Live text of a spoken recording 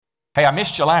Hey, I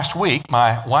missed you last week.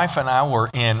 My wife and I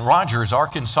were in Rogers,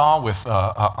 Arkansas with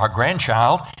our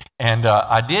grandchild, and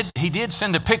he did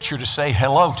send a picture to say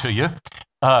hello to you.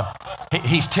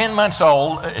 He's 10 months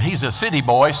old. He's a city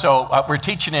boy, so we're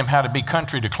teaching him how to be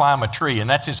country to climb a tree, and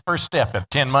that's his first step at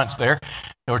 10 months there,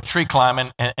 or tree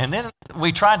climbing. And then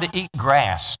we tried to eat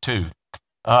grass, too.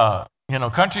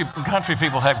 Country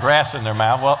people have grass in their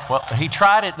mouth. Well, he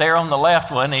tried it there on the left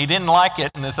one. He didn't like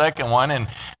it in the second one, and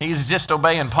he's just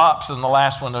obeying Pops in the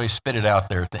last one, though he spit it out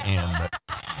there at the end.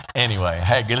 But anyway,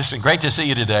 hey, listen, great to see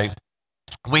you today.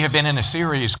 We have been in a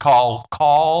series called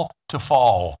Call to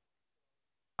Fall.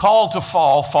 Call to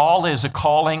fall. Fall is a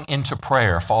calling into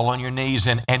prayer. Fall on your knees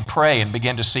and pray and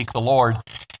begin to seek the Lord.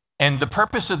 And the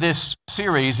purpose of this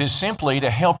series is simply to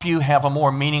help you have a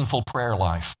more meaningful prayer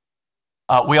life.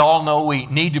 We all know we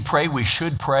need to pray, we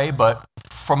should pray, but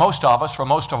for most of us, for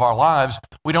most of our lives,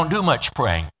 we don't do much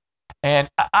praying. And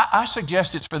I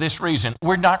suggest it's for this reason.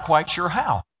 We're not quite sure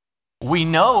how. We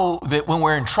know that when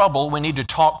we're in trouble, we need to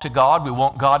talk to God. We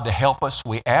want God to help us.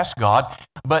 We ask God.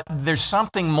 But there's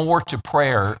something more to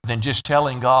prayer than just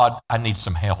telling God, I need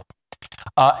some help.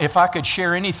 If I could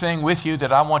share anything with you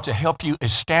that I want to help you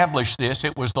establish this,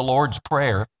 it was the Lord's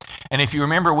Prayer. And if you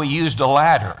remember, we used a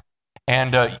ladder.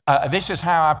 And this is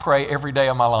how I pray every day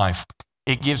of my life.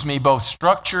 It gives me both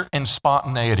structure and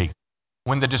spontaneity.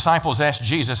 When the disciples asked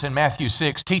Jesus in Matthew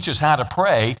 6, teach us how to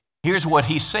pray, here's what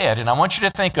he said. And I want you to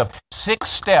think of 6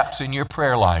 steps in your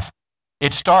prayer life.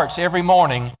 It starts every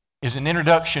morning as an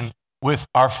introduction with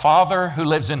our Father who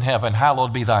lives in heaven,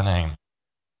 hallowed be thy name.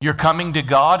 You're coming to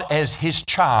God as his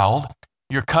child.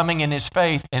 You're coming in his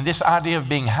faith. And this idea of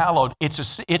being hallowed,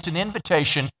 it's an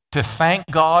invitation to thank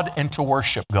God and to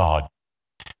worship God.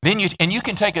 Then you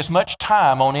can take as much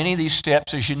time on any of these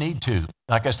steps as you need to.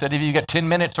 Like I said, if you got 10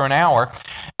 minutes or an hour,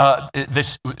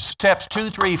 the steps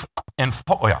 2, 3, and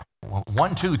 4,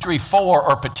 1, 2, 3, 4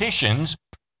 are petitions,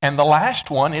 and the last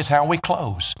one is how we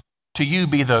close. To you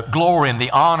be the glory and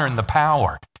the honor and the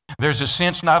power. There's a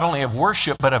sense not only of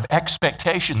worship, but of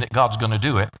expectation that God's going to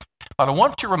do it. But I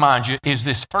want to remind you is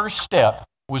this first step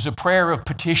was a prayer of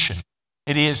petition.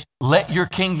 It is, let your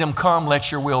kingdom come,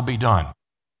 let your will be done.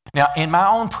 Now, in my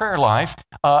own prayer life,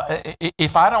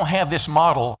 if I don't have this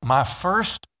model, my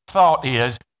first thought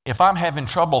is, if I'm having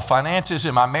trouble finances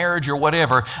in my marriage or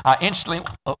whatever, I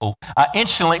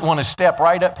instantly want to step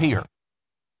right up here.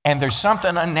 And there's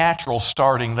something unnatural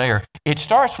starting there. It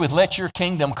starts with, let your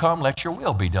kingdom come, let your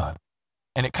will be done.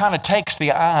 And it kind of takes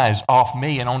the eyes off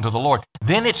me and onto the Lord.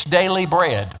 Then it's daily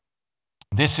bread.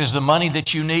 This is the money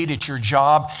that you need. It's your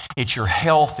job. It's your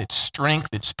health. It's strength.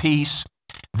 It's peace.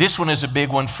 This one is a big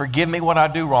one. Forgive me what I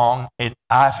do wrong, and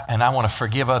I want to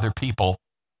forgive other people.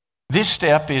 This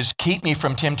step is keep me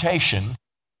from temptation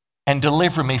and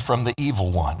deliver me from the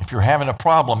evil one. If you're having a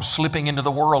problem slipping into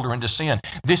the world or into sin,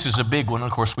 this is a big one.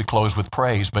 Of course, we close with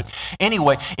praise. But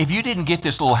anyway, if you didn't get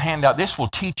this little handout, this will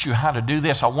teach you how to do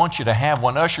this. I want you to have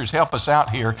one. Ushers, help us out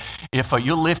here. If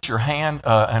you'll lift your hand,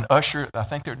 an usher, I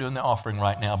think they're doing the offering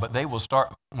right now, but they will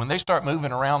start, when they start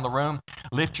moving around the room,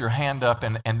 lift your hand up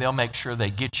and they'll make sure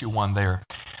they get you one there.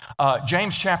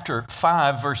 James chapter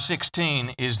 5, verse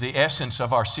 16 is the essence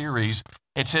of our series.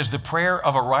 It says, the prayer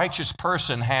of a righteous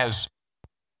person has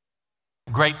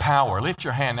great power. Lift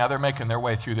your hand. Now they're making their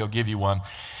way through. They'll give you one.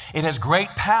 It has great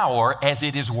power as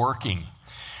it is working.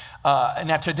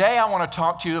 Now today I want to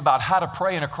talk to you about how to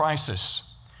pray in a crisis.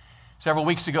 Several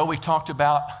weeks ago we talked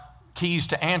about keys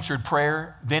to answered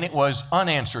prayer. Then it was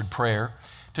unanswered prayer.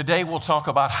 Today we'll talk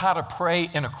about how to pray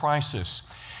in a crisis.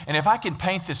 And if I can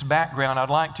paint this background, I'd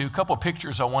like to. A couple of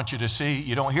pictures I want you to see.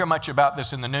 You don't hear much about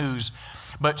this in the news.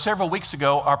 But several weeks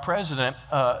ago, our president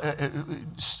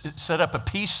set up a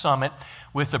peace summit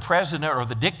with the president, or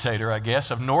the dictator, I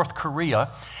guess, of North Korea.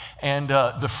 And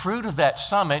the fruit of that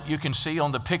summit, you can see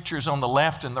on the pictures on the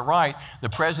left and the right, the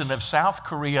president of South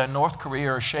Korea and North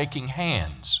Korea are shaking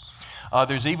hands.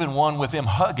 There's even one with them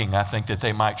hugging, I think, that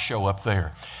they might show up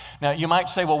there. Now, you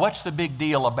might say, well, what's the big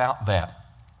deal about that?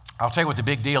 I'll tell you what the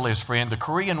big deal is, friend. The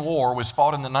Korean War was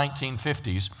fought in the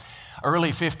 1950s,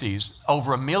 early 50s.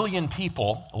 Over 1 million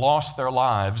people lost their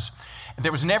lives.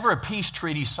 There was never a peace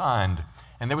treaty signed,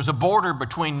 and there was a border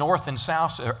between North and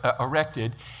South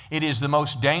erected. It is the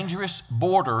most dangerous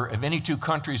border of any two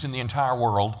countries in the entire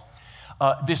world.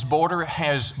 This border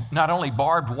has not only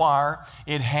barbed wire,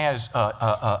 it has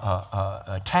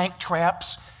tank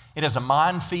traps, it has a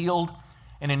minefield.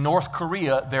 And in North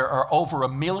Korea, there are over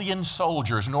 1 million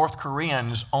soldiers, North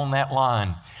Koreans, on that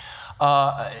line.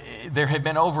 There have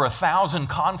been over 1,000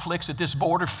 conflicts at this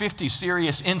border, 50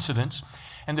 serious incidents.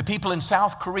 And the people in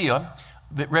South Korea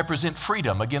that represent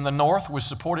freedom. Again, the North was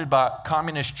supported by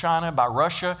communist China, by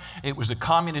Russia. It was a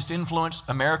communist influence.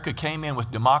 America came in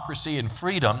with democracy and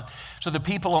freedom. So the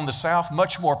people on the South,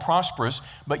 much more prosperous,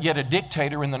 but yet a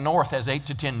dictator in the North has 8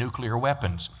 to 10 nuclear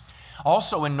weapons.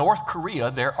 Also in North Korea,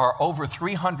 there are over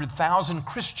 300,000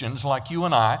 Christians like you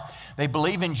and I. They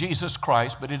believe in Jesus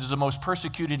Christ, but it is the most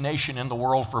persecuted nation in the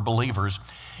world for believers.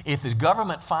 If the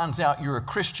government finds out you're a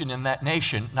Christian in that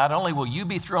nation, not only will you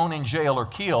be thrown in jail or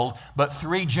killed, but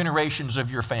 3 generations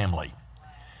of your family.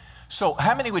 So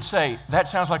how many would say, that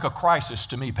sounds like a crisis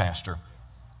to me, Pastor?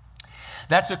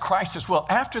 That's a crisis. Well,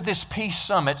 after this peace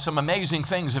summit, some amazing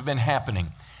things have been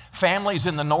happening. Families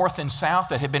in the North and South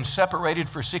that have been separated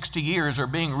for 60 years are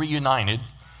being reunited.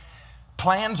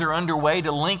 Plans are underway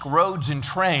to link roads and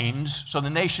trains so the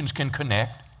nations can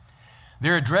connect.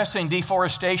 They're addressing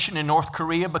deforestation in North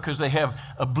Korea because they have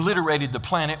obliterated the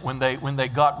planet when they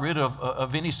got rid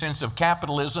of any sense of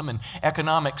capitalism and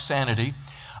economic sanity.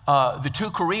 The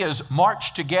 2 Koreas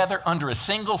marched together under a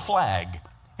single flag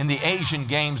in the Asian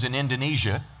Games in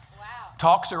Indonesia.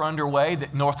 Talks are underway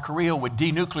that North Korea would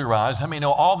denuclearize. How many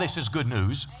know all this is good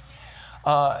news?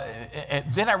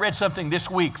 Then I read something this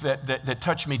week that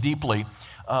touched me deeply.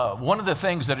 One of the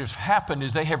things that has happened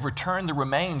is they have returned the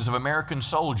remains of American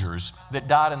soldiers that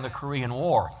died in the Korean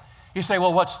War. You say,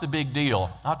 well, what's the big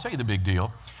deal? I'll tell you the big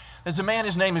deal. There's a man,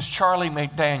 his name is Charlie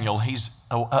McDaniel.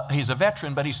 He's a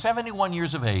veteran, but he's 71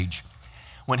 years of age.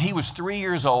 When he was 3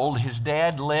 years old, his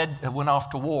dad went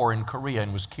off to war in Korea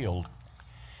and was killed.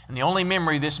 And the only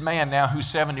memory this man now who's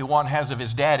 71 has of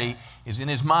his daddy is in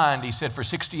his mind. He said for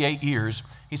 68 years,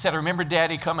 he said, I remember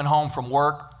Daddy coming home from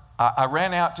work. I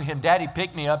ran out to him. Daddy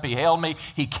picked me up. He held me.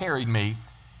 He carried me.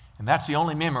 And that's the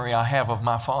only memory I have of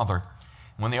my father.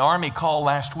 When the Army called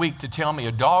last week to tell me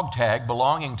a dog tag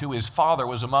belonging to his father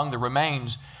was among the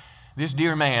remains, this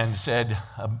dear man said,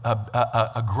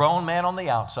 a grown man on the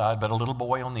outside, but a little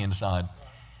boy on the inside.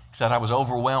 He said, I was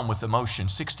overwhelmed with emotion.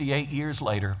 68 years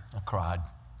later, I cried.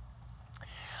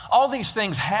 All these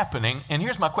things happening, and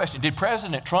here's my question. Did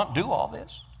President Trump do all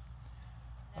this?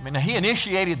 I mean, he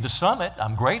initiated the summit.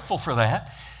 I'm grateful for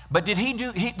that. But is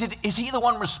he the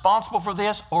one responsible for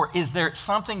this, or is there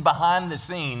something behind the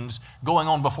scenes going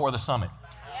on before the summit?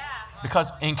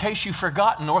 Because in case you've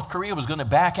forgotten, North Korea was going to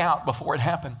back out before it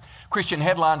happened.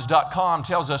 ChristianHeadlines.com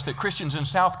tells us that Christians in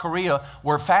South Korea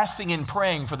were fasting and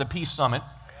praying for the peace summit.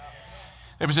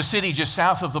 There was a city just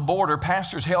south of the border.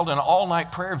 Pastors held an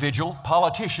all-night prayer vigil.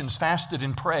 Politicians fasted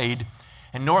and prayed.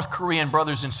 And North Korean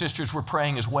brothers and sisters were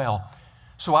praying as well.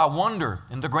 So I wonder,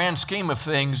 in the grand scheme of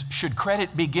things, should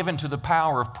credit be given to the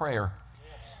power of prayer?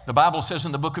 The Bible says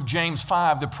in the book of James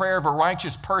 5, the prayer of a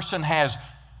righteous person has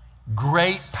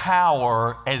great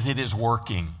power as it is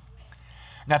working.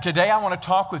 Now today I want to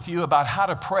talk with you about how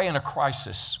to pray in a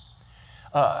crisis.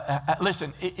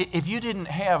 Listen, if you didn't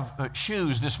have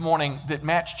shoes this morning that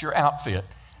matched your outfit,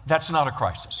 that's not a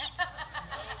crisis.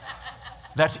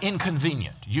 That's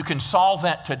inconvenient. You can solve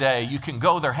that today. You can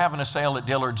go there having a sale at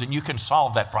Dillard's and you can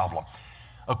solve that problem.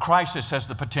 A crisis has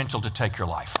the potential to take your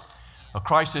life. A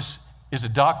crisis is a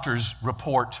doctor's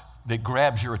report that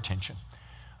grabs your attention.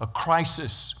 A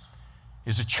crisis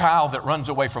is a child that runs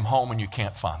away from home and you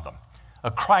can't find them.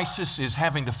 A crisis is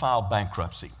having to file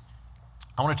bankruptcy.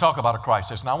 I want to talk about a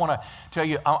crisis, and I want to tell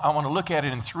you, I want to look at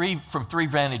it from three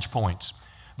vantage points.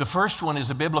 The first one is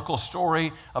a biblical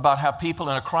story about how people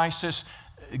in a crisis,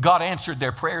 God answered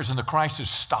their prayers and the crisis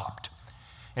stopped.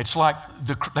 It's like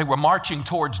they were marching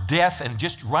towards death, and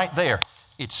just right there,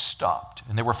 it stopped.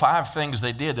 And there were 5 things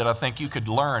they did that I think you could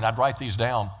learn. I'd write these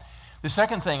down. The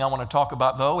second thing I want to talk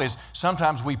about, though, is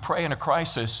sometimes we pray in a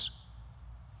crisis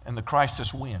and the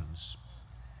crisis wins.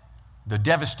 The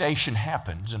devastation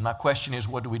happens, and my question is,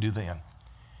 what do we do then?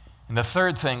 And the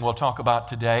third thing we'll talk about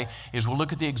today is we'll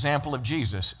look at the example of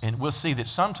Jesus, and we'll see that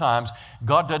sometimes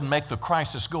God doesn't make the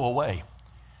crisis go away,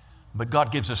 but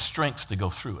God gives us strength to go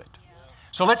through it.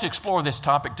 So let's explore this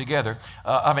topic together.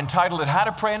 I've entitled it, How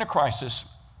to Pray in a Crisis,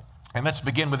 and let's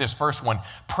begin with this first one.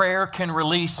 Prayer can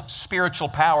release spiritual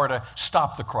power to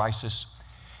stop the crisis.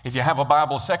 If you have a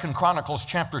Bible, 2 Chronicles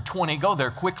chapter 20, go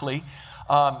there quickly.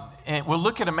 And we'll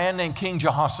look at a man named King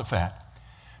Jehoshaphat.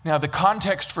 Now, the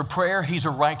context for prayer, he's a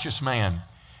righteous man.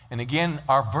 And again,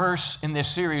 our verse in this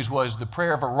series was the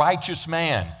prayer of a righteous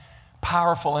man,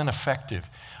 powerful and effective.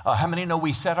 How many know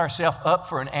we set ourselves up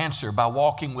for an answer by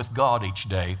walking with God each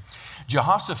day?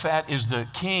 Jehoshaphat is the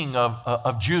king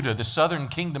of Judah, the southern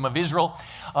kingdom of Israel.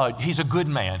 He's a good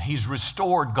man. He's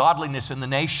restored godliness in the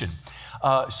nation.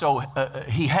 So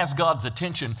he has God's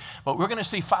attention. But we're going to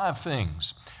see 5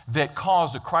 things that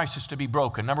caused a crisis to be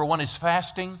broken. Number 1 is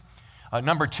fasting.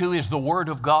 Number 2 is the Word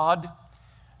of God.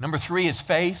 Number 3 is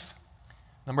faith.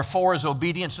 Number 4 is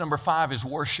obedience. Number 5 is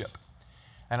worship.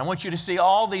 And I want you to see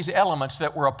all these elements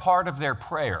that were a part of their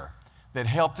prayer that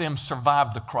helped them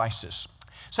survive the crisis.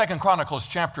 2 Chronicles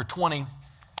chapter 20,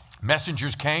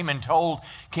 messengers came and told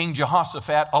King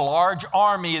Jehoshaphat, a large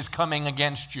army is coming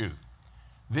against you.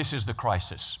 This is the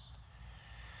crisis.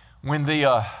 When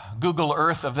the Google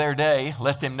Earth of their day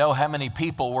let them know how many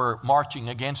people were marching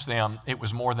against them, it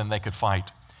was more than they could fight.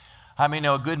 How many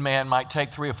know a good man might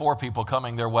take 3 or 4 people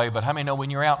coming their way, but how many know when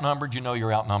you're outnumbered, you know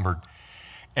you're outnumbered?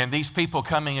 And these people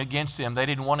coming against them, they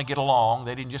didn't want to get along.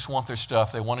 They didn't just want their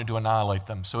stuff. They wanted to annihilate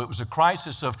them. So it was a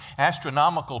crisis of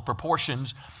astronomical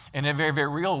proportions. In a very, very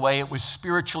real way, it was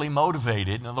spiritually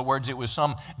motivated. In other words, it was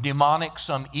some demonic,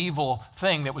 some evil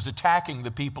thing that was attacking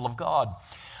the people of God.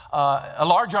 A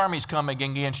large army's coming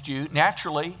against you.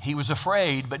 Naturally, he was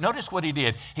afraid. But notice what he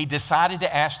did. He decided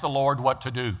to ask the Lord what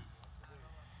to do.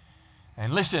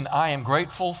 And listen, I am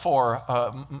grateful for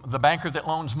the banker that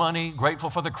loans money, grateful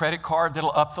for the credit card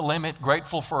that'll up the limit,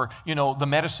 grateful for, the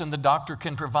medicine the doctor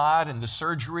can provide and the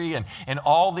surgery and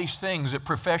all these things that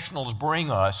professionals bring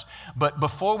us. But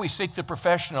before we seek the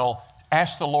professional,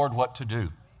 ask the Lord what to do.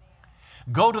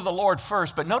 Go to the Lord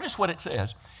first, but notice what it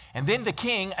says. And then the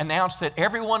king announced that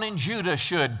everyone in Judah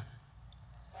should,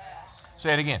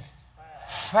 say it again,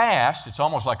 fast. It's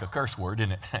almost like a curse word,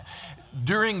 isn't it?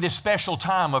 During this special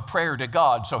time of prayer to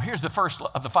God. So here's the first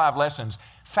of the 5 lessons.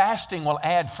 Fasting will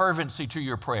add fervency to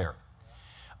your prayer.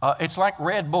 It's like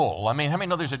Red Bull. I mean, how many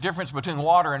know there's a difference between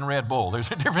water and Red Bull?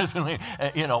 There's a difference between,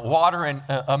 water and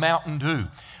a Mountain Dew.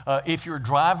 If you're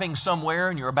driving somewhere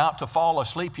and you're about to fall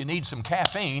asleep, you need some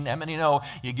caffeine. How many know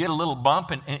you get a little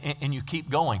bump and you keep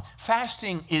going?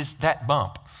 Fasting is that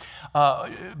bump.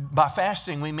 By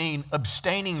fasting, we mean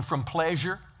abstaining from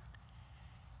pleasure.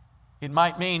 It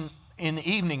might mean in the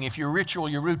evening, if your ritual,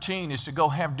 your routine is to go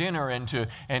have dinner and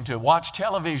to watch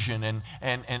television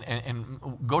and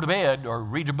go to bed or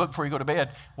read a book before you go to bed,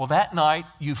 well, that night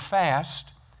you fast,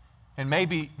 and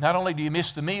maybe not only do you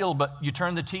miss the meal, but you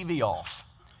turn the TV off,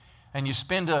 and you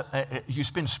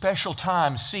spend special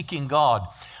time seeking God.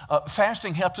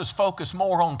 Fasting helps us focus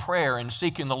more on prayer and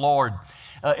seeking the Lord.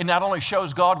 It not only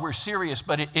shows God we're serious,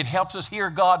 but it helps us hear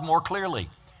God more clearly.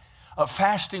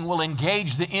 Fasting will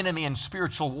engage the enemy in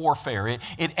spiritual warfare.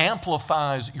 It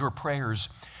amplifies your prayers.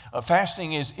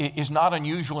 Fasting is not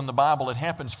unusual in the Bible. It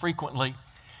happens frequently.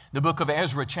 The book of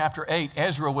Ezra, chapter 8,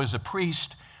 Ezra was a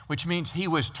priest, which means he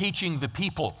was teaching the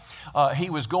people. He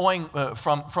was going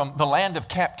from the land of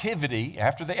captivity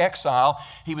after the exile.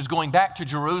 He was going back to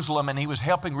Jerusalem, and he was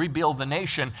helping rebuild the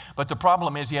nation. But the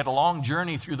problem is he had a long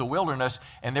journey through the wilderness,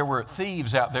 and there were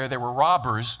thieves out there. There were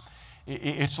robbers.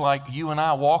 It's like you and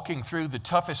I walking through the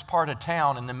toughest part of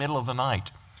town in the middle of the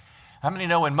night. How many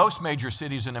know in most major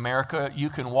cities in America, you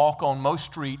can walk on most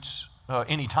streets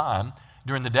anytime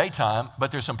during the daytime,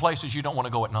 but there's some places you don't want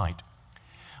to go at night.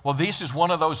 Well, this is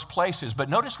one of those places, but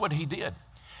notice what he did.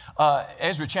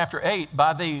 Ezra chapter 8,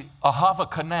 by the Ahava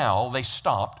Canal, they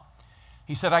stopped.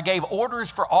 He said, I gave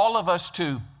orders for all of us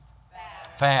to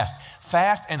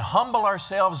fast and humble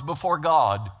ourselves before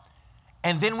God.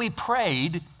 And then we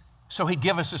prayed so he'd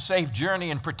give us a safe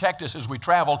journey and protect us as we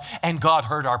traveled, and God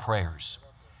heard our prayers.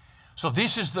 So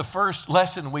this is the first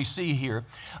lesson we see here.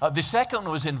 The second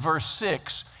was in verse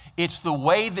 6. It's the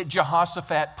way that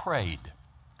Jehoshaphat prayed.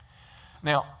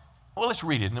 Now, let's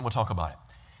read it and then we'll talk about it.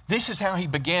 This is how he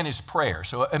began his prayer.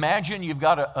 So imagine you've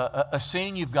got a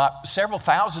scene, you've got several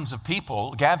thousands of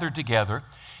people gathered together.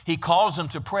 He calls them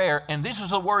to prayer, and this is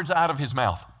the words out of his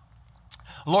mouth.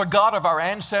 Lord God of our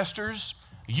ancestors,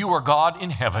 you are God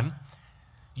in heaven.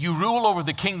 You rule over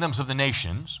the kingdoms of the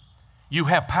nations. You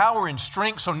have power and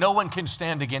strength, so no one can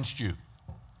stand against you.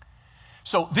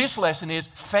 So this lesson is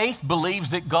faith believes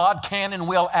that God can and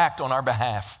will act on our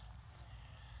behalf.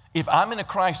 If I'm in a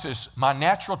crisis, my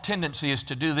natural tendency is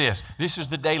to do this. This is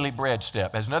the daily bread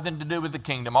step. It has nothing to do with the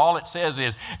kingdom. All it says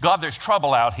is, God, there's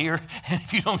trouble out here, and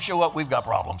if you don't show up, we've got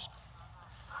problems.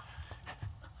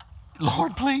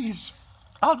 Lord, please,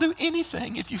 I'll do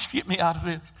anything if you get me out of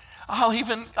this.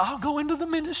 I'll go into the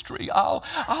ministry. I'll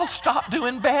stop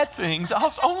doing bad things.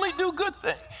 I'll only do good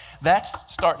things. That's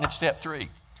starting at step 3.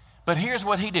 But here's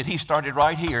what he did. He started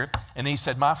right here, and he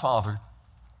said, my Father,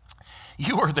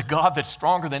 you are the God that's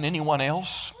stronger than anyone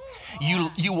else.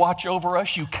 You watch over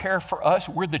us. You care for us.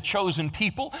 We're the chosen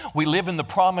people. We live in the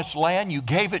promised land. You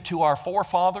gave it to our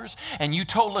forefathers, and you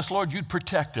told us, Lord, you'd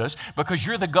protect us because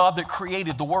you're the God that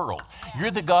created the world. You're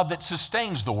the God that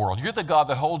sustains the world. You're the God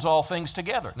that holds all things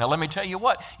together. Now, let me tell you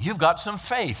what. You've got some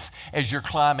faith as you're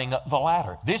climbing up the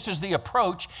ladder. This is the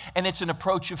approach, and it's an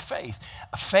approach of faith.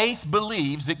 Faith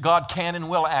believes that God can and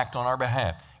will act on our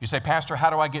behalf. You say, Pastor, how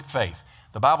do I get faith?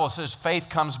 The Bible says faith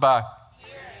comes by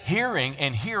hearing,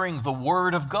 and hearing the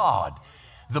Word of God.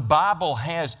 The Bible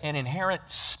has an inherent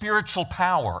spiritual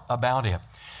power about it.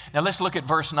 Now let's look at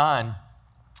verse 9.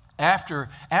 After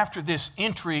this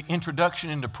introduction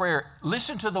into prayer,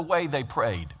 listen to the way they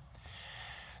prayed.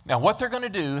 Now what they're going to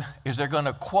do is they're going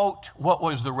to quote what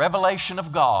was the revelation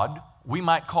of God. We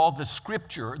might call the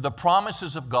Scripture, the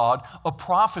promises of God, a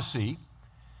prophecy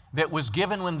that was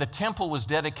given when the temple was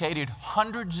dedicated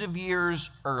hundreds of years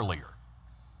earlier.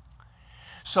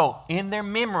 So in their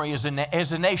memory as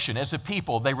a nation, as a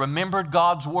people, they remembered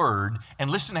God's word, and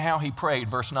listen to how he prayed,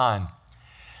 verse 9.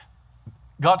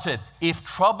 God said, if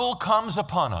trouble comes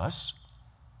upon us,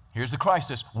 here's the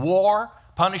crisis, war,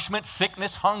 punishment,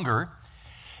 sickness, hunger,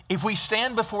 if we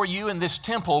stand before you in this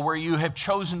temple where you have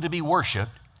chosen to be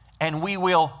worshiped, and we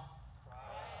will,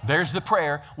 there's the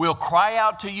prayer, we'll cry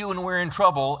out to you when we're in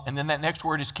trouble, and then that next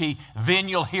word is key, then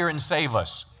you'll hear and save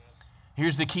us.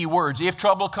 Here's the key words. If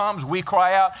trouble comes, we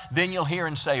cry out, then you'll hear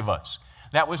and save us.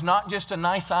 That was not just a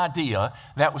nice idea.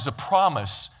 That was a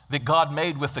promise that God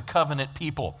made with the covenant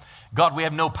people. God, we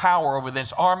have no power over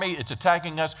this army. It's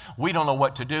attacking us. We don't know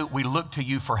what to do. We look to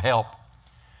you for help.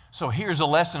 So here's a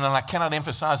lesson, and I cannot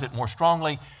emphasize it more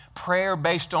strongly. Prayer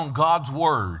based on God's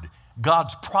word,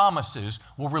 God's promises,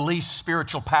 will release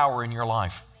spiritual power in your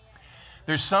life.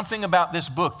 There's something about this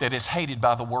book that is hated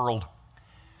by the world.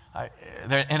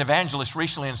 An evangelist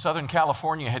recently in Southern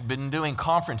California had been doing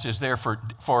conferences there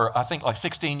for I think like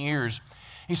 16 years.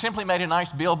 He simply made a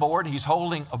nice billboard. He's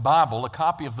holding a Bible, a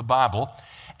copy of the Bible,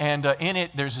 and in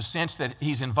it there's a sense that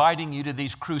he's inviting you to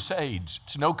these crusades.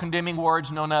 It's no condemning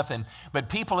words, no nothing. But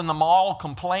people in the mall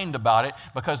complained about it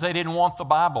because they didn't want the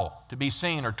Bible to be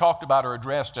seen or talked about or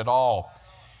addressed at all.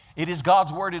 It is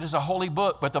God's word. It is a holy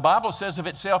book. But the Bible says of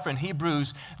itself in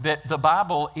Hebrews that the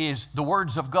Bible is, the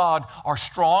words of God are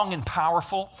strong and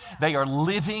powerful. They are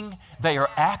living. They are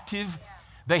active.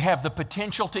 They have the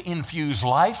potential to infuse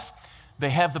life. They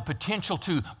have the potential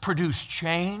to produce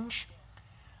change.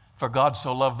 For God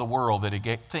so loved the world that he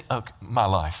gave, my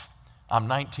life. I'm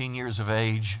 19 years of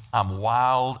age. I'm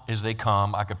wild as they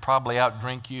come. I could probably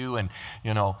outdrink you, and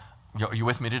are you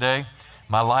with me today?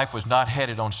 My life was not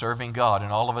headed on serving God,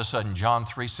 and all of a sudden, John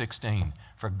 3:16,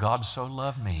 for God so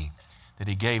loved me that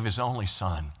he gave his only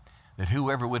son, that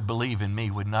whoever would believe in me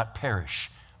would not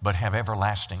perish, but have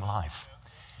everlasting life.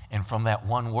 And from that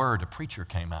one word, a preacher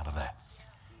came out of that.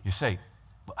 You say,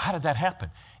 how did that happen?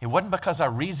 It wasn't because I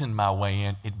reasoned my way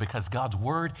in, it's because God's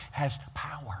word has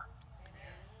power.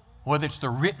 Whether it's the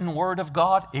written word of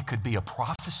God, it could be a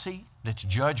prophecy that's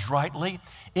judged rightly.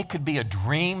 It could be a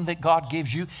dream that God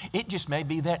gives you. It just may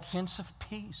be that sense of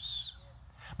peace.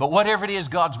 But whatever it is,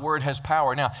 God's word has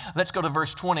power. Now, let's go to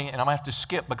verse 20, and I'm going to have to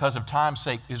skip because of time's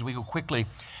sake as we go quickly.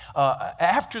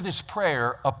 After this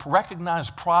prayer, a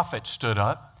recognized prophet stood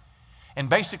up and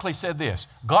basically said this,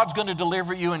 God's going to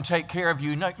deliver you and take care of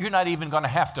you. No, you're not even going to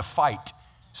have to fight.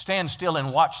 Stand still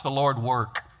and watch the Lord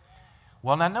work.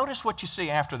 Well, now notice what you see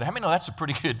after that. How many know that's a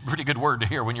pretty good word to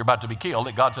hear when you're about to be killed,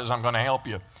 that God says, I'm going to help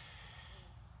you.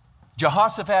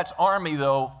 Jehoshaphat's army,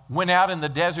 though, went out in the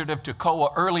desert of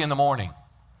Tekoa early in the morning.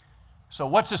 So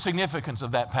what's the significance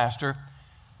of that, Pastor?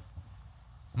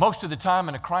 Most of the time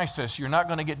in a crisis, you're not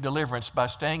going to get deliverance by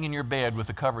staying in your bed with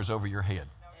the covers over your head.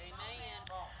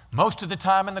 Most of the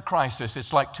time in the crisis,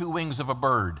 it's like two wings of a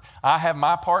bird. I have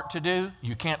my part to do.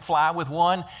 You can't fly with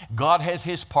one. God has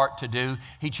his part to do.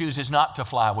 He chooses not to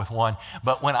fly with one.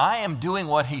 But when I am doing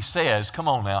what he says, come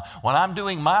on now, when I'm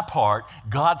doing my part,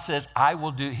 God says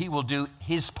he will do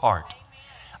his part.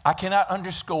 I cannot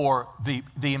underscore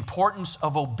the importance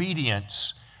of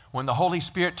obedience when the Holy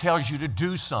Spirit tells you to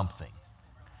do something.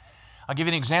 I'll give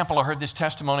you an example. I heard this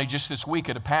testimony just this week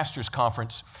at a pastor's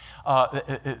conference.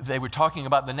 They were talking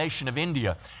about the nation of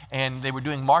India, and they were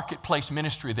doing marketplace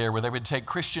ministry there, where they would take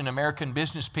Christian American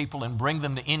business people and bring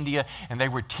them to India, and they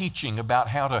were teaching about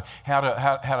how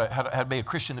to be a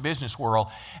Christian in the business world.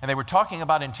 And they were talking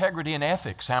about integrity and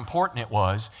ethics, how important it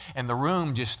was, and the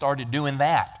room just started doing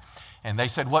that. And they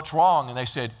said, what's wrong? And they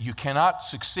said, you cannot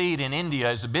succeed in India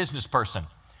as a business person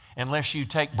unless you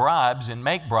take bribes and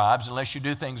make bribes, unless you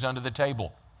do things under the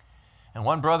table. And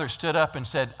one brother stood up and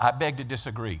said, I beg to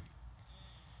disagree.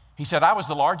 He said, I was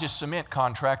the largest cement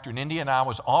contractor in India, and I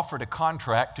was offered a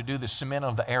contract to do the cement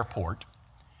of the airport.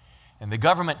 And the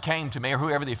government came to me, or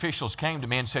whoever the officials came to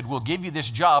me and said, we'll give you this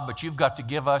job, but you've got to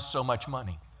give us so much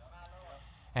money.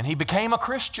 And he became a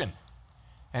Christian.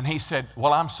 And he said,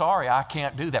 well, I'm sorry, I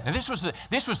can't do that. Now, this was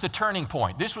the turning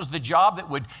point. This was the job that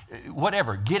would,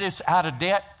 whatever, get us out of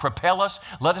debt, propel us,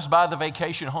 let us buy the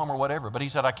vacation home or whatever. But he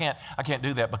said, I can't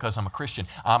do that because I'm a Christian.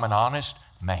 I'm an honest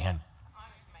man.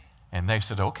 And they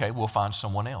said, okay, we'll find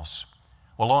someone else.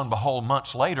 Well, lo and behold,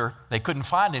 months later, they couldn't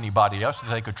find anybody else that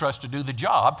they could trust to do the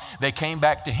job. They came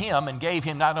back to him and gave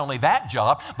him not only that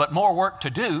job, but more work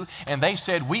to do. And they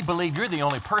said, we believe you're the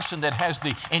only person that has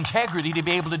the integrity to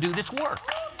be able to do this work.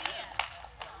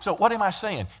 So what am I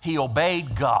saying? He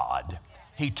obeyed God.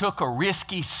 He took a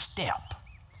risky step.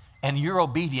 And your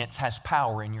obedience has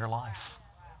power in your life.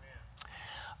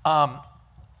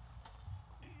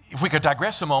 If we could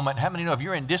digress a moment, how many know if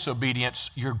you're in disobedience,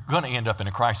 you're going to end up in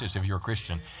a crisis if you're a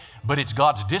Christian? But it's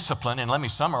God's discipline, and let me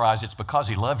summarize, it's because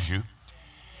he loves you.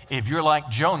 If you're like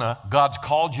Jonah, God's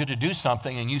called you to do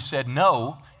something and you said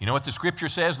no, you know what the scripture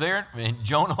says there in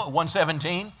Jonah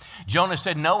 1:17? Jonah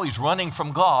said no, he's running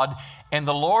from God, and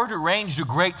the Lord arranged a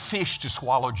great fish to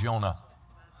swallow Jonah.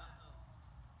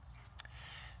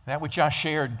 That which I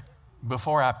shared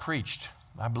before I preached,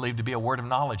 I believe to be a word of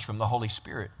knowledge from the Holy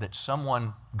Spirit, that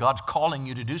God's calling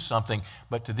you to do something,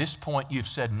 but to this point you've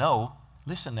said no.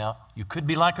 Listen now, you could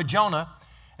be like a Jonah,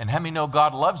 and how many know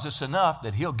God loves us enough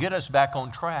that he'll get us back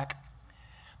on track?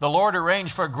 The Lord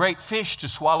arranged for a great fish to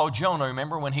swallow Jonah.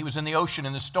 Remember when he was in the ocean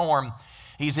in the storm?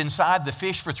 He's inside the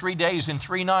fish for 3 days and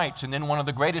 3 nights, and then one of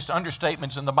the greatest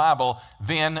understatements in the Bible,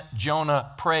 then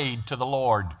Jonah prayed to the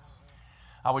Lord.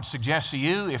 I would suggest to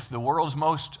you, if the world's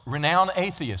most renowned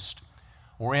atheist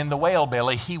were in the whale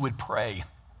belly, he would pray.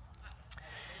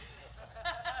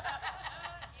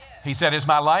 He said, as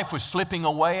my life was slipping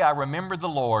away, I remembered the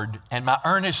Lord, and my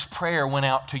earnest prayer went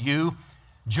out to you.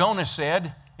 Jonah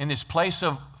said, in this place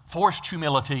of forced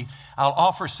humility, I'll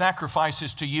offer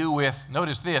sacrifices to you with,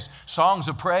 notice this, songs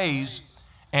of praise,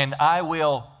 and I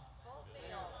will.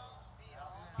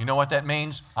 You know what that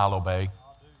means? I'll obey.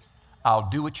 I'll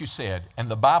do what you said. And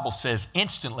the Bible says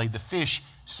instantly the fish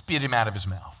spit him out of his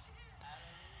mouth.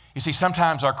 You see,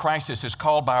 sometimes our crisis is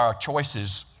called by our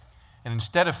choices. And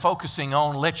instead of focusing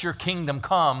on let your kingdom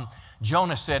come,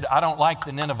 Jonah said, I don't like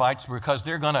the Ninevites because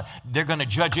they're gonna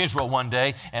judge Israel one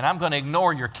day, and I'm going to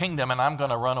ignore your kingdom and I'm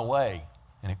going to run away.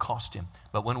 And it cost him.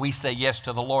 But when we say yes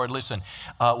to the Lord, listen,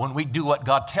 when we do what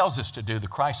God tells us to do, the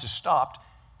crisis stopped.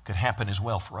 It could happen as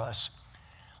well for us.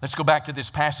 Let's go back to this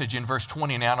passage in verse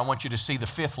 20 now, and I want you to see the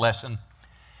 5th lesson.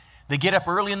 They get up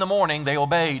early in the morning, they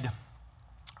obeyed.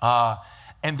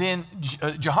 And then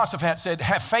Jehoshaphat said,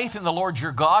 have faith in the Lord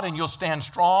your God and you'll stand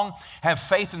strong. Have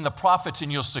faith in the prophets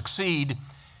and you'll succeed.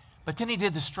 But then he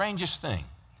did the strangest thing.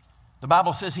 The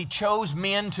Bible says he chose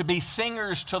men to be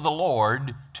singers to the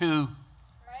Lord to,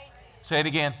 say it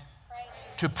again,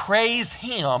 to praise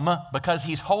him because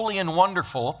he's holy and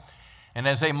wonderful. And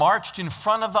as they marched in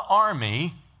front of the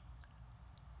army,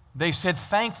 they said,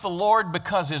 thank the Lord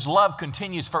because his love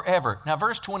continues forever. Now,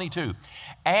 verse 22,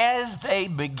 as they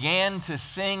began to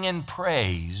sing and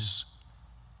praise,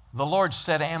 the Lord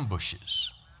set ambushes.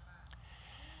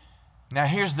 Now,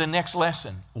 here's the next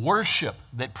lesson. Worship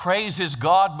that praises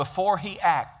God before he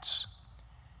acts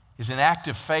is an act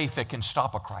of faith that can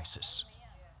stop a crisis.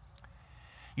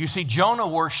 You see, Jonah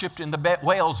worshiped in the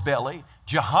whale's belly.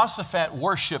 Jehoshaphat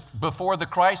worshiped before the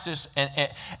crisis.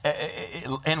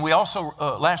 And we also,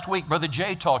 last week, Brother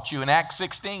Jay taught you in Acts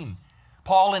 16.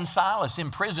 Paul and Silas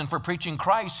in prison for preaching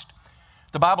Christ.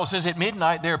 The Bible says at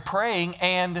midnight they're praying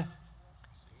and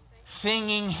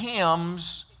singing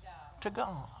hymns to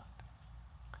God.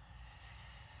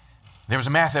 There was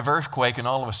a massive earthquake and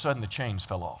all of a sudden the chains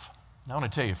fell off. Now, I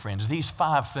want to tell you, friends, these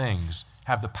 5 things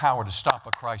have the power to stop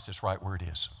a crisis right where it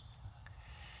is.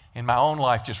 In my own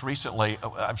life, just recently,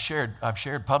 I've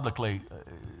shared publicly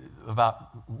about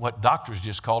what doctors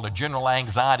just called a general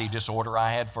anxiety disorder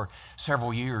I had for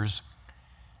several years.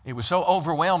 It was so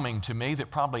overwhelming to me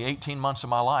that probably 18 months of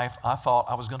my life, I thought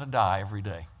I was going to die every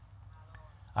day.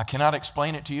 I cannot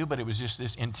explain it to you, but it was just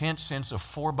this intense sense of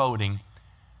foreboding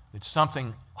that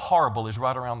something horrible is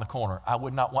right around the corner.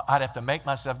 I'd have to make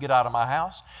myself get out of my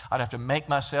house. I'd have to make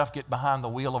myself get behind the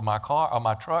wheel of my car or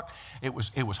my truck. It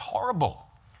was horrible.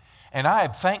 And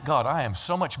thank God, I am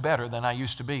so much better than I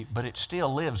used to be, but it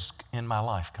still lives in my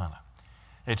life, kind of.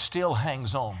 It still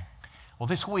hangs on. Well,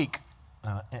 this week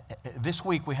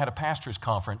we had a pastor's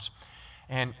conference,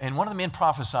 and one of the men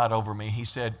prophesied over me. He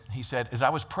said, as I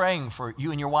was praying for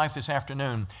you and your wife this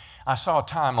afternoon, I saw a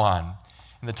timeline.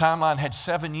 And the timeline had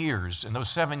 7 years, and those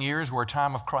 7 years were a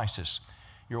time of crisis.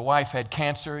 Your wife had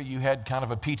cancer, you had kind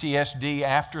of a PTSD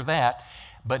after that,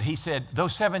 but he said,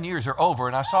 those 7 years are over,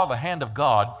 and I saw the hand of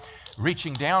God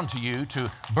reaching down to you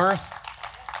to birth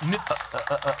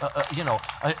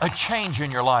a change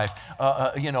in your life,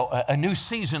 a new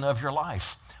season of your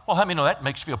life. Well, how many know that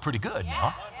makes you feel pretty good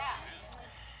now?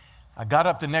 I got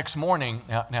up the next morning.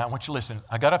 Now I want you to listen.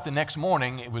 I got up the next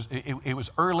morning. It was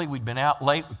early. We'd been out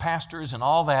late with pastors and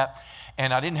all that,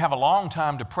 and I didn't have a long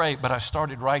time to pray, but I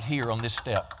started right here on this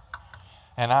step.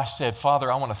 And I said,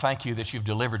 Father, I want to thank you that you've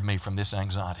delivered me from this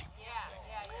anxiety.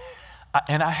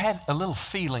 And I had a little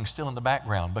feeling still in the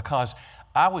background because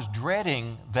I was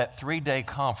dreading that 3-day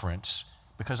conference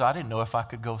because I didn't know if I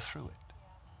could go through it.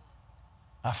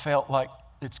 I felt like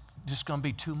it's just going to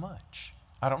be too much.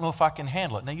 I don't know if I can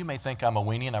handle it. Now, you may think I'm a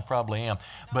weenie, and I probably am,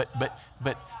 but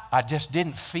I just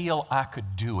didn't feel I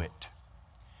could do it.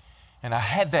 And I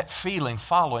had that feeling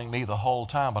following me the whole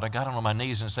time, but I got on my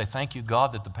knees and said, thank you,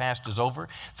 God, that the past is over.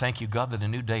 Thank you, God, that a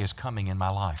new day is coming in my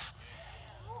life.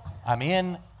 I'm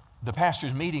in the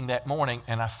pastor's meeting that morning,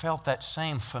 and I felt that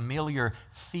same familiar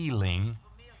feeling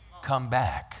come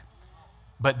back.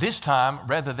 But this time,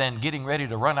 rather than getting ready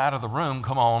to run out of the room,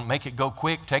 come on, make it go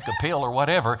quick, take a pill or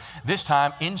whatever, this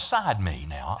time inside me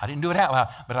now. I didn't do it out loud,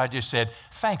 but I just said,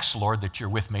 thanks, Lord, that you're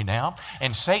with me now,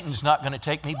 and Satan's not going to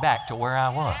take me back to where I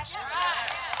was.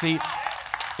 See,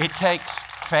 it takes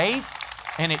faith,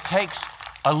 and it takes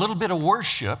a little bit of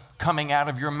worship coming out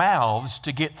of your mouths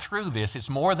to get through this. It's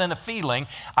more than a feeling.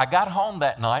 I got home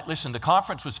that night. Listen, the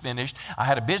conference was finished. I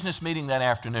had a business meeting that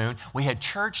afternoon. We had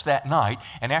church that night.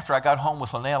 And after I got home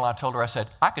with Linnell, I told her, I said,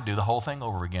 I could do the whole thing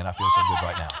over again. I feel so good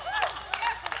right now.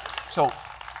 So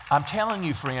I'm telling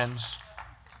you, friends,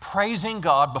 praising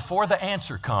God before the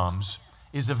answer comes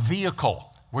is a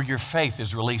vehicle where your faith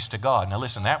is released to God. Now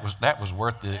listen, that was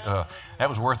worth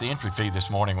the entry fee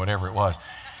this morning, whatever it was.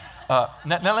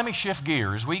 Now let me shift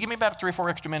gears. Will you give me about 3 or 4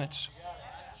 extra minutes?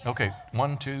 Okay,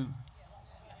 1, 2,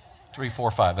 3,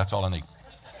 4, 5. That's all I need.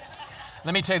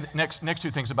 Let me tell you the next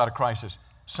 2 things about a crisis.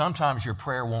 Sometimes your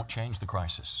prayer won't change the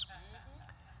crisis.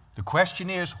 The question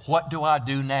is, what do I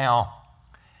do now?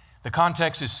 The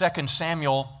context is 2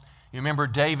 Samuel. You remember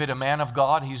David, a man of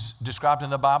God. He's described in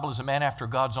the Bible as a man after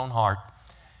God's own heart.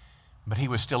 But he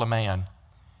was still a man.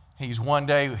 One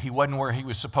day, he wasn't where he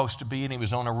was supposed to be, and he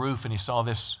was on a roof, and he saw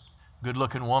this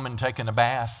good-looking woman taking a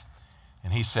bath,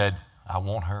 and he said, I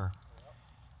want her.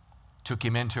 Took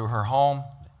him into her home.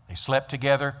 They slept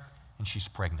together, and she's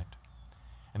pregnant.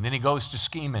 And then he goes to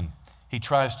scheming. He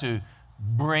tries to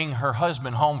bring her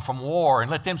husband home from war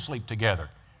and let them sleep together.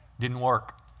 Didn't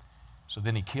work. So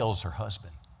then he kills her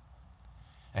husband.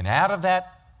 And out of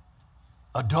that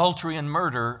adultery and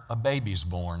murder, a baby's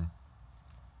born.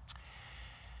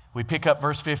 We pick up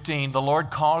verse 15. The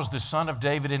Lord caused the son of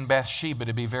David in Bathsheba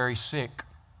to be very sick.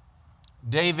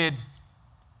 David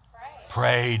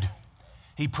prayed.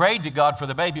 He prayed to God for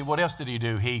the baby. What else did he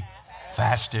do? He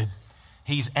fasted.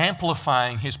 He's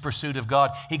amplifying his pursuit of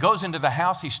God. He goes into the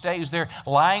house. He stays there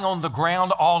lying on the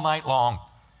ground all night long.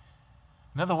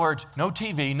 In other words, no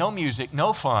TV, no music,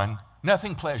 no fun,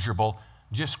 nothing pleasurable,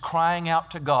 just crying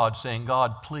out to God, saying,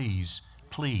 God, please,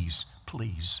 please,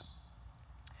 please.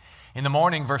 In the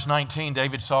morning, verse 19,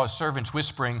 David saw his servants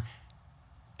whispering,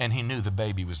 and he knew the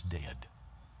baby was dead.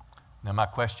 Now, my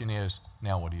question is,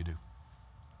 now what do you do?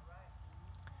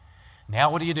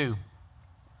 Now what do you do?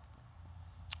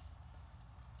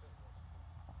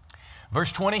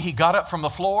 Verse 20, he got up from the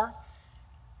floor.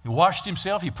 He washed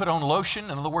himself. He put on lotion.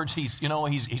 In other words, he's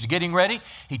getting ready.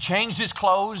 He changed his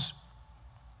clothes,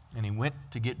 and he went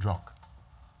to get drunk.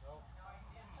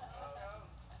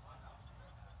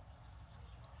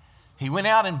 He went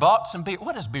out and bought some beer.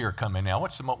 What does beer come in now? How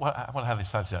do they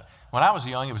sell it? When I was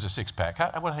young, it was a 6-pack. How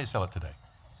do they sell it today?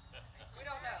 We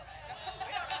don't know.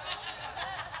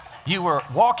 You were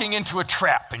walking into a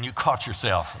trap and you caught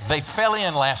yourself. They fell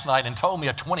in last night and told me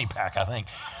a 20-pack, I think.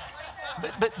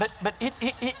 But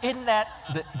isn't that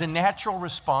the natural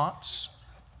response?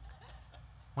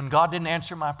 When God didn't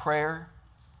answer my prayer,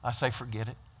 I say, forget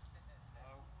it.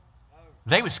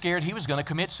 They were scared he was going to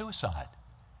commit suicide.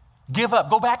 Give up,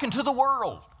 go back into the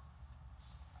world.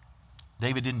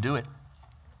 David didn't do it.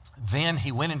 Then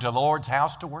he went into the Lord's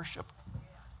house to worship.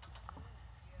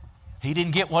 He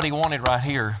didn't get what he wanted right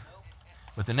here,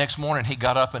 but the next morning he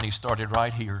got up and he started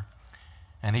right here.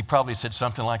 And he probably said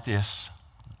something like this,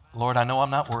 Lord, I know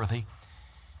I'm not worthy,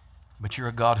 but you're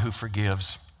a God who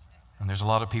forgives. And there's a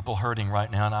lot of people hurting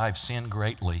right now, and I've sinned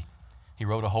greatly. He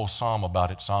wrote a whole psalm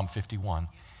about it, Psalm 51.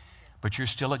 But you're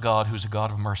still a God who's a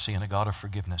God of mercy and a God of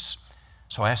forgiveness.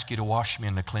 So I ask you to wash me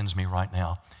and to cleanse me right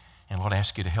now. And Lord, I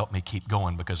ask you to help me keep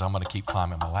going because I'm going to keep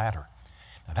climbing my ladder.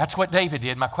 Now, that's what David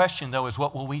did. My question, though, is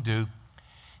what will we do?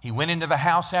 He went into the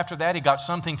house after that. He got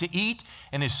something to eat,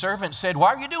 and his servant said,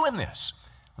 why are you doing this?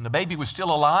 When the baby was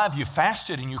still alive, you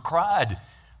fasted and you cried.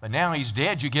 But now he's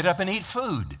dead, you get up and eat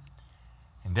food.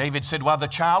 And David said, while the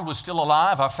child was still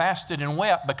alive, I fasted and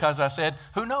wept because I said,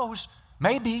 who knows,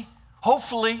 maybe,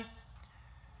 hopefully,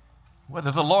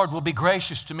 whether the Lord will be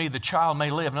gracious to me, the child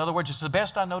may live. In other words, it's the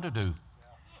best I know to do.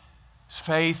 It's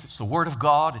faith, it's the Word of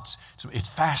God, it's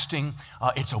fasting,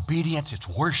 it's obedience, it's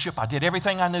worship. I did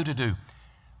everything I knew to do.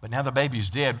 But now the baby is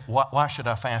dead. Why should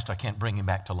I fast? I can't bring him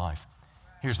back to life.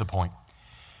 Here's the point.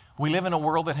 We live in a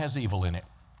world that has evil in it.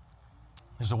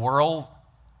 There's a world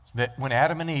that when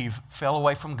Adam and Eve fell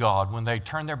away from God, when they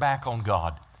turned their back on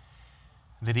God,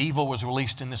 that evil was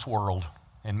released in this world.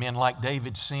 And men like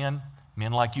David sin,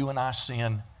 men like you and I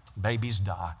sin, babies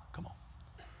die. Come on.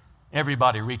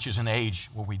 Everybody reaches an age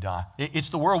where we die. It's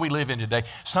the world we live in today.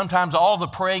 Sometimes all the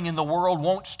praying in the world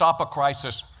won't stop a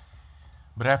crisis.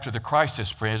 But after the crisis,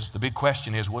 friends, the big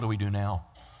question is, what do we do now?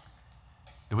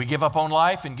 Do we give up on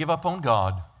life and give up on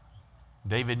God?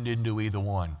 David didn't do either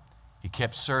one. He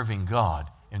kept serving God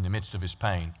in the midst of his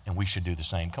pain, and we should do the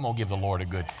same. Come on, give the Lord a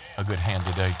good hand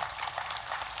today.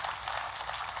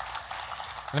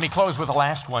 Let me close with the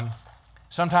last one.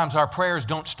 Sometimes our prayers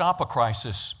don't stop a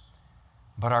crisis,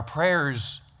 but our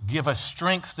prayers give us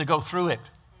strength to go through it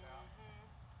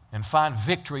and find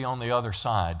victory on the other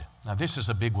side. Now, this is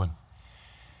a big one.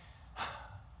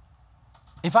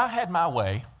 If I had my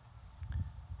way,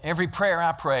 every prayer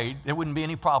I prayed, there wouldn't be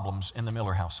any problems in the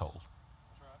Miller household.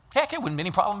 Heck, there wouldn't be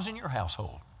any problems in your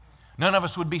household. None of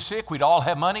us would be sick. We'd all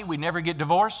have money. We'd never get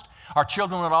divorced. Our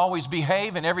children would always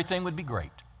behave, and everything would be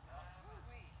great.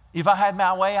 If I had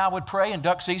my way, I would pray, and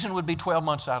duck season would be 12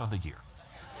 months out of the year.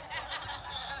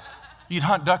 You'd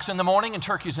hunt ducks in the morning and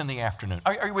turkeys in the afternoon.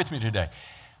 Are you with me today?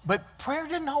 But prayer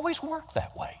didn't always work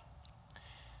that way.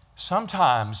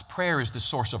 Sometimes prayer is the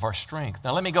source of our strength.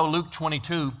 Now let me go Luke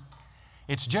 22.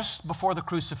 It's just before the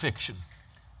crucifixion.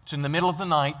 It's in the middle of the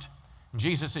night.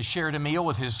 Jesus has shared a meal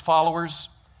with his followers.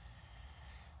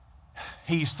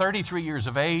 He's 33 years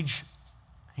of age.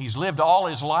 He's lived all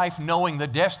his life knowing the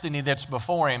destiny that's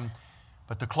before him,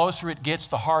 but the closer it gets,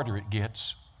 the harder it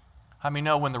gets. How many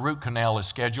know when the root canal is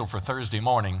scheduled for Thursday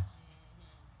morning?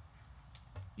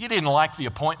 You didn't like the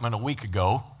appointment a week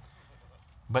ago,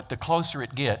 but the closer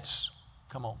it gets,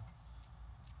 come on.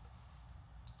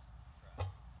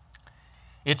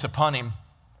 It's upon him.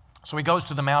 So he goes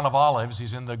to the Mount of Olives.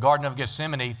 He's in the Garden of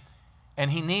Gethsemane,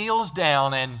 and he kneels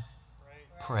down and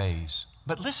prays.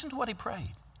 But listen to what he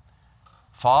prayed.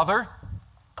 Father,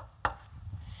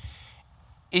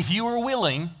 if you are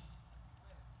willing,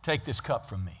 take this cup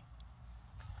from me.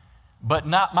 But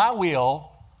not my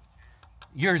will,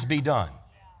 yours be done.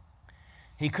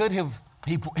 He could have,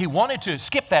 he wanted to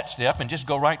skip that step and just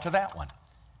go right to that one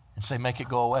and say, make it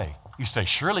go away. You say,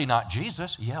 surely not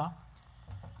Jesus. Yeah.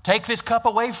 Take this cup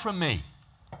away from me,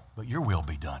 but your will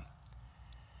be done.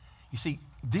 You see,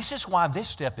 this is why this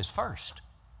step is first.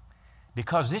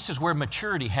 Because this is where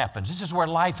maturity happens. This is where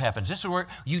life happens. This is where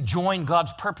you join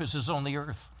God's purposes on the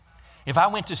earth. If I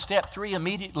went to step 3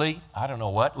 immediately, I don't know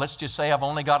what, let's just say I've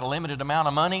only got a limited amount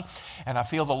of money and I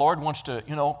feel the Lord wants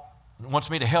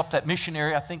me to help that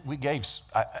missionary. I think we gave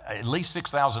at least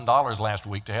 $6,000 last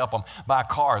week to help them buy a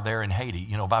car there in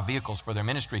Haiti, buy vehicles for their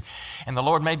ministry. And the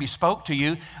Lord maybe spoke to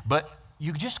you, but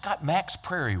you just got Max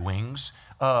Prairie Wings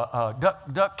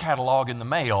duck catalog in the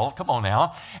mail, come on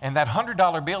now, and that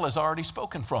 $100 bill is already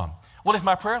spoken from. Well, if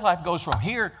my prayer life goes from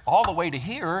here all the way to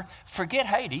here, forget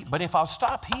Haiti, but if I'll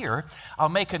stop here, I'll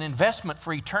make an investment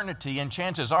for eternity, and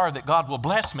chances are that God will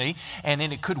bless me, and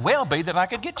then it could well be that I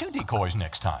could get 2 decoys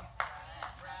next time.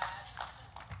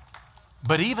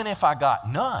 But even if I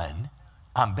got none,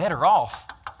 I'm better off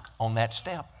on that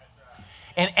step.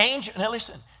 Now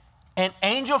listen, an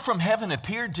angel from heaven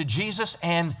appeared to Jesus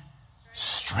and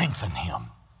strengthened him.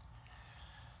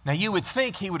 Now you would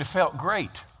think he would have felt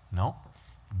great. No.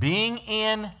 Being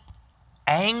in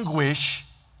anguish,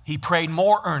 he prayed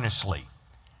more earnestly.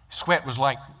 Sweat was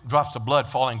like drops of blood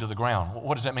falling to the ground.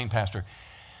 What does that mean, Pastor?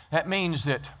 That means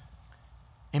that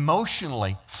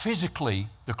emotionally, physically,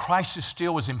 the crisis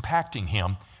still was impacting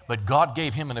him, but God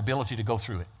gave him an ability to go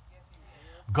through it.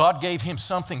 God gave him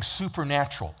something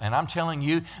supernatural. And I'm telling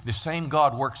you, the same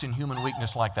God works in human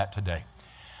weakness like that today.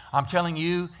 I'm telling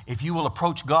you, if you will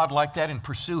approach God like that and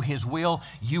pursue his will,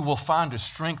 you will find a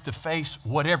strength to face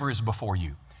whatever is before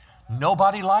you.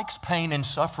 Nobody likes pain and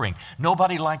suffering.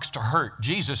 Nobody likes to hurt.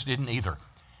 Jesus didn't either.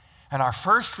 And our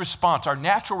first response, our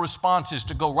natural response is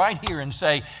to go right here and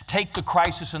say, take the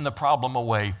crisis and the problem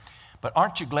away. But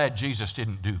aren't you glad Jesus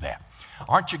didn't do that?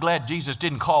 Aren't you glad Jesus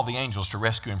didn't call the angels to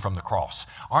rescue him from the cross?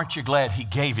 Aren't you glad he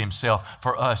gave himself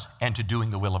for us and to doing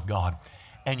the will of God?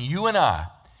 And you and I,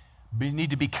 We need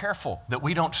to be careful that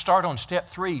we don't start on step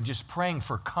 3 just praying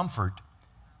for comfort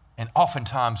and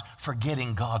oftentimes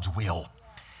forgetting God's will.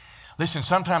 Listen,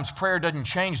 sometimes prayer doesn't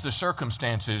change the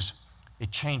circumstances, it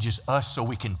changes us so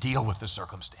we can deal with the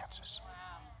circumstances.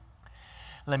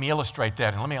 Let me illustrate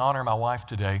that, and let me honor my wife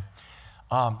today.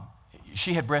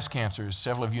 She had breast cancer, as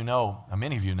several of you know,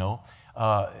 many of you know.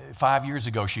 5 years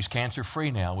ago, she's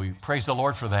cancer-free now. We praise the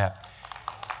Lord for that.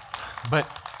 But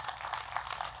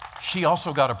she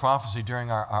also got a prophecy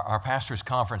during our pastor's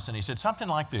conference, and he said something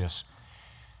like this.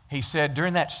 He said,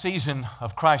 during that season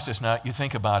of crisis, now you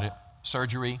think about it,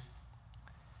 surgery,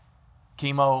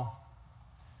 chemo,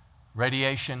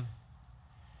 radiation.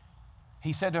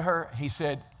 He said to her,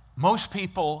 most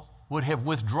people would have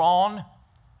withdrawn,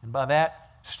 and by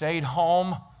that, stayed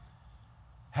home,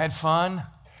 had fun,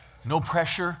 no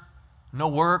pressure, no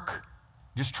work,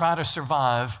 just try to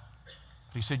survive.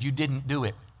 But he said, you didn't do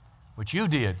it. What you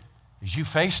did is you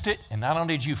faced it, and not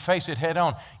only did you face it head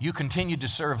on, you continued to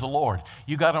serve the Lord.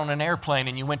 You got on an airplane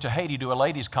and you went to Haiti to a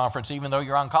ladies' conference, even though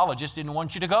your oncologist didn't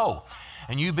want you to go.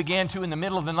 And you began to, in the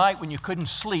middle of the night when you couldn't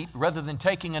sleep, rather than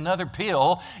taking another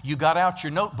pill, you got out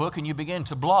your notebook and you began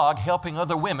to blog, helping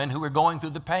other women who were going through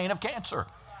the pain of cancer.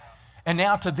 And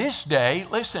now to this day,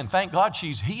 listen, thank God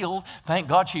she's healed, thank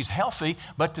God she's healthy,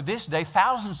 but to this day,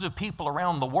 thousands of people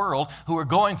around the world who are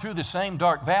going through the same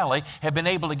dark valley have been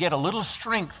able to get a little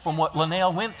strength from what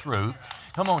Linnell went through.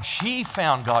 Come on, she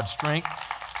found God's strength.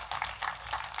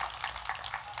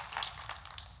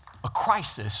 A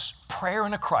crisis, prayer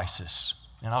in a crisis,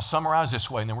 and I'll summarize this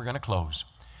way and then we're going to close.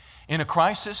 In a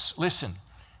crisis, listen,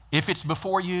 if it's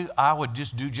before you, I would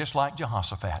just do just like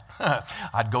Jehoshaphat.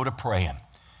 I'd go to praying.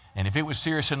 And if it was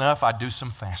serious enough, I'd do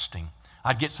some fasting.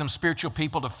 I'd get some spiritual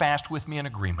people to fast with me in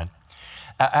agreement.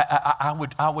 I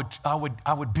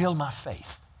would build my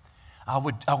faith. I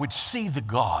would see the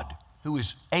God who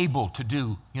is able to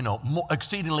do, more,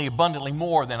 exceedingly abundantly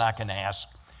more than I can ask.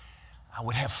 I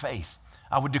would have faith.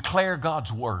 I would declare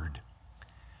God's word.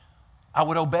 I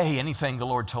would obey anything the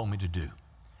Lord told me to do.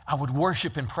 I would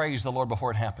worship and praise the Lord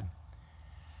before it happened.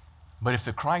 But if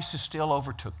the crisis still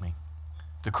overtook me,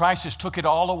 the crisis took it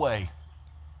all away,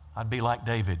 I'd be like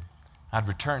David. I'd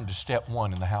return to step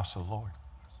 1 in the house of the Lord.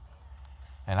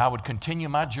 And I would continue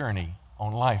my journey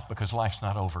on life because life's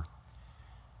not over.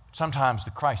 Sometimes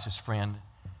the crisis, friend,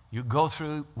 you go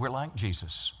through, we're like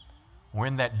Jesus. We're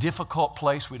in that difficult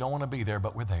place. We don't want to be there,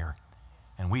 but we're there.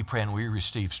 And we pray and we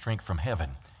receive strength from heaven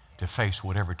to face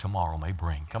whatever tomorrow may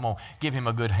bring. Come on, give him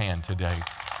a good hand today.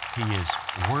 He is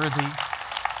worthy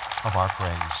of our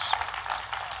praise.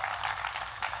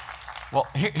 Well,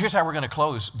 here's how we're going to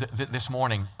close this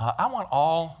morning.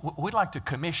 We'd like to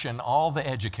commission all the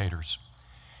educators.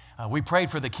 We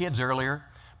prayed for the kids earlier,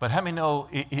 but how many know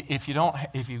if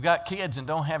you've got kids and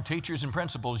don't have teachers and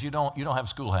principals, you don't have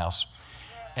schoolhouse.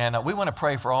 And we want to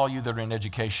pray for all you that are in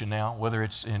education now, whether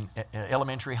it's in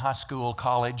elementary, high school,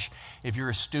 college. If you're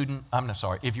a student,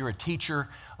 if you're a teacher,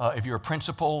 if you're a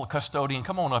principal, a custodian,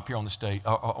 come on up here on the stage,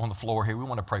 on the floor here. We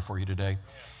want to pray for you today.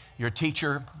 You're a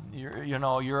teacher,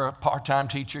 you're a part-time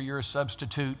teacher, you're a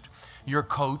substitute, you're a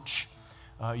coach,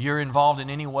 you're involved in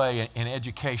any way in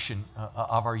education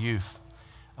of our youth.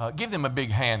 Give them a big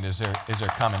hand as they're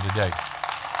coming today.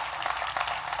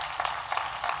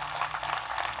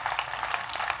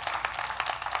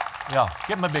 Yeah,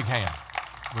 give them a big hand.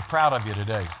 We're proud of you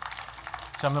today.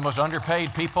 Some of the most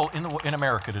underpaid people in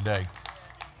America today.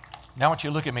 Now I want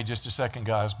you to look at me just a second,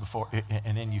 guys, before,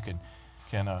 and then you can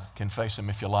face them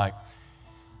if you like.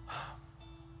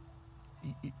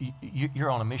 You're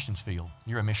on a missions field.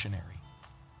 You're a missionary.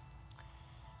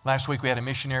 Last week we had a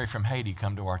missionary from Haiti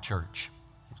come to our church.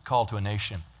 He was called to a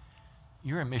nation.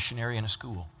 You're a missionary in a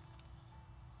school.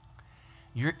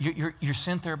 You're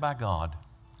sent there by God.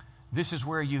 This is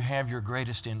where you have your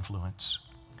greatest influence.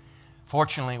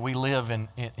 Fortunately, we live in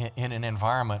an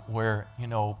environment where,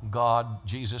 God,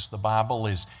 Jesus, the Bible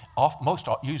is most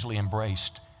usually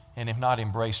embraced. And if not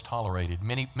embraced, tolerated.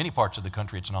 Many parts of the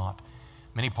country, it's not.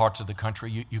 Many parts of the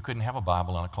country, you couldn't have a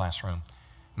Bible in a classroom.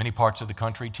 Many parts of the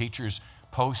country, teachers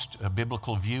post a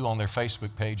biblical view on their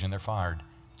Facebook page and they're fired.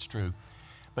 It's true.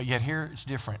 But yet here it's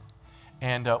different.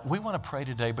 And we want to pray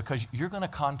today because you're going to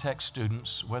contact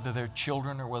students, whether they're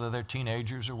children or whether they're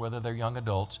teenagers or whether they're young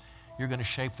adults. You're going to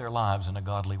shape their lives in a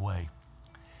godly way.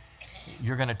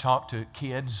 You're going to talk to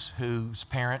kids whose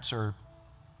parents are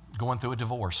going through a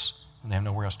divorce and they have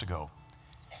nowhere else to go.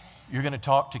 You're going to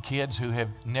talk to kids who have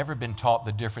never been taught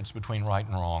the difference between right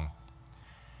and wrong.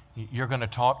 You're going to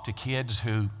talk to kids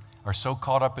who are so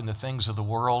caught up in the things of the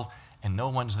world and no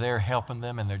one's there helping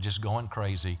them and they're just going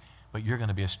crazy, but you're going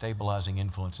to be a stabilizing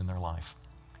influence in their life.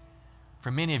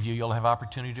 For many of you, you'll have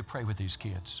opportunity to pray with these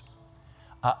kids.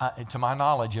 To my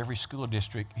knowledge, every school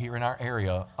district here in our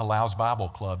area allows Bible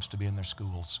clubs to be in their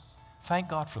schools. Thank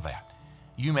God for that.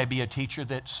 You may be a teacher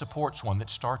that supports one, that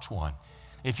starts one.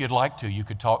 If you'd like to, you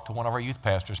could talk to one of our youth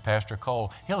pastors, Pastor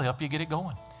Cole. He'll help you get it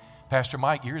going. Pastor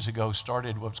Mike years ago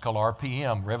started what's called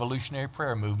RPM, Revolutionary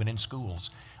Prayer Movement in schools.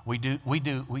 We do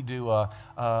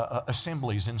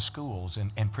assemblies in schools,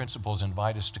 and principals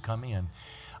invite us to come in.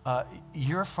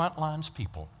 You're frontlines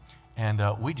people, and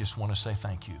we just want to say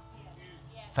thank you.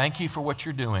 Thank you for what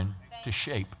you're doing to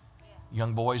shape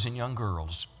young boys and young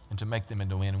girls and to make them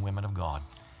into men and women of God.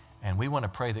 And we want to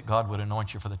pray that God would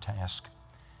anoint you for the task.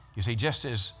 You see, just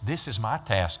as this is my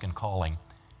task and calling,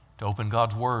 to open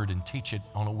God's Word and teach it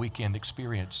on a weekend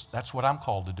experience, that's what I'm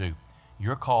called to do.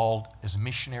 You're called as a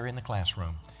missionary in the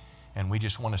classroom. And we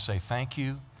just want to say thank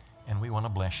you, and we want to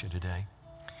bless you today.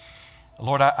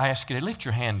 Lord, I ask you to lift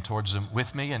your hand towards them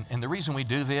with me. And the reason we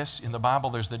do this, in the Bible,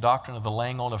 there's the doctrine of the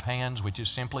laying on of hands, which is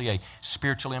simply a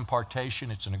spiritual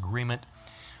impartation. It's an agreement.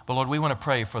 But Lord, we want to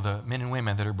pray for the men and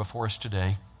women that are before us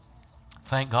today.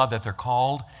 Thank God that they're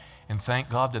called, and thank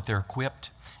God that they're equipped,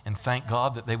 and thank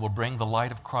God that they will bring the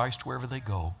light of Christ wherever they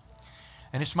go.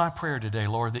 And it's my prayer today,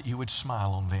 Lord, that you would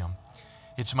smile on them.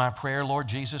 It's my prayer, Lord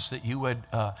Jesus, that you would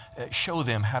show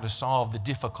them how to solve the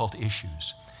difficult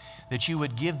issues, that you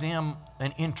would give them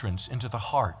an entrance into the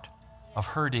heart of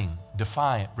hurting,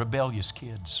 defiant, rebellious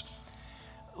kids.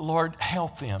 Lord,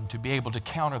 help them to be able to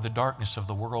counter the darkness of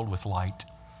the world with light.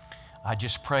 I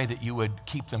just pray that you would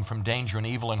keep them from danger and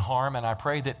evil and harm, and I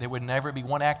pray that there would never be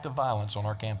one act of violence on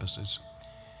our campuses.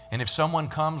 And if someone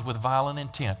comes with violent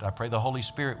intent, I pray the Holy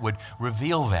Spirit would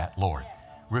reveal that, Lord.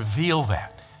 Reveal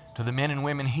that to the men and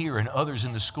women here and others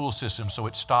in the school system so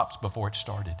it stops before it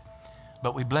started.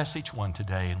 But we bless each one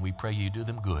today, and we pray you do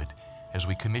them good as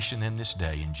we commission them this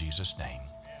day in Jesus' name.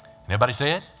 Everybody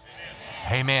say it?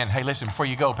 Amen. Hey, listen, before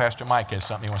you go, Pastor Mike has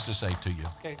something he wants to say to you.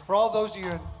 Okay, for all those of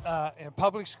you in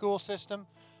public school system,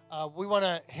 we want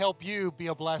to help you be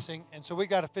a blessing. And so we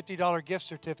got a $50 gift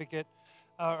certificate,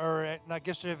 not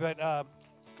gift certificate, but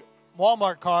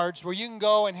Walmart cards where you can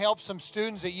go and help some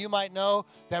students that you might know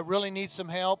that really need some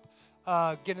help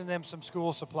getting them some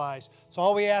school supplies. So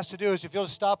all we ask to do is if you'll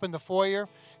stop in the foyer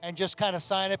and just kind of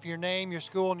sign up your name, your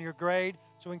school, and your grade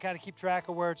so we can kind of keep track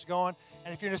of where it's going.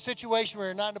 And if you're in a situation where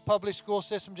you're not in a public school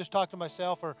system, just talk to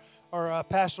myself or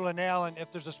Pastor Linnell, and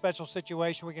if there's a special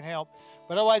situation, we can help.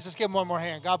 But otherwise, let's give them one more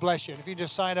hand. God bless you. And if you can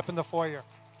just sign up in the foyer.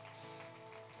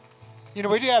 You know,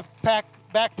 we do have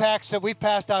backpacks that we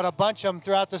passed out a bunch of them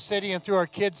throughout the city and through our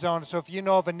kids zone. So if you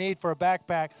know of a need for a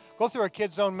backpack, go through our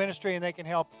kids zone ministry and they can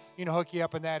help, hook you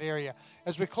up in that area.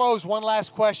 As we close, one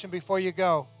last question before you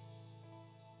go.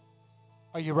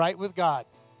 Are you right with God?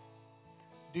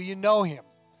 Do you know him?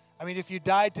 I mean, if you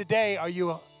died today, are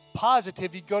you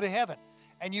positive you'd go to heaven?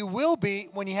 And you will be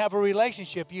when you have a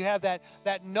relationship. You have that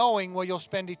knowing where you'll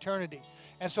spend eternity.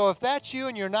 And so if that's you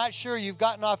and you're not sure, you've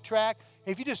gotten off track,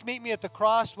 if you just meet me at the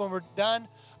cross when we're done,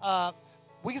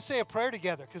 we can say a prayer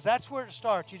together because that's where it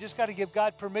starts. You just got to give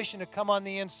God permission to come on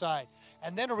the inside.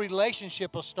 And then a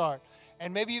relationship will start.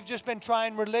 And maybe you've just been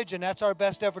trying religion. That's our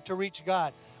best effort to reach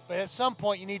God. But at some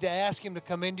point, you need to ask him to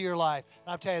come into your life.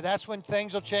 And I'll tell you, that's when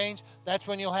things will change. That's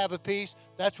when you'll have a peace.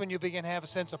 That's when you begin to have a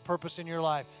sense of purpose in your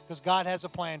life because God has a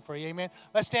plan for you. Amen.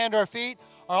 Let's stand to our feet.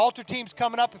 Our altar team's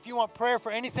coming up if you want prayer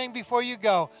for anything before you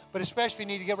go. But especially if you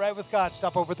need to get right with God,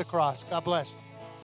 stop over at the cross. God bless you.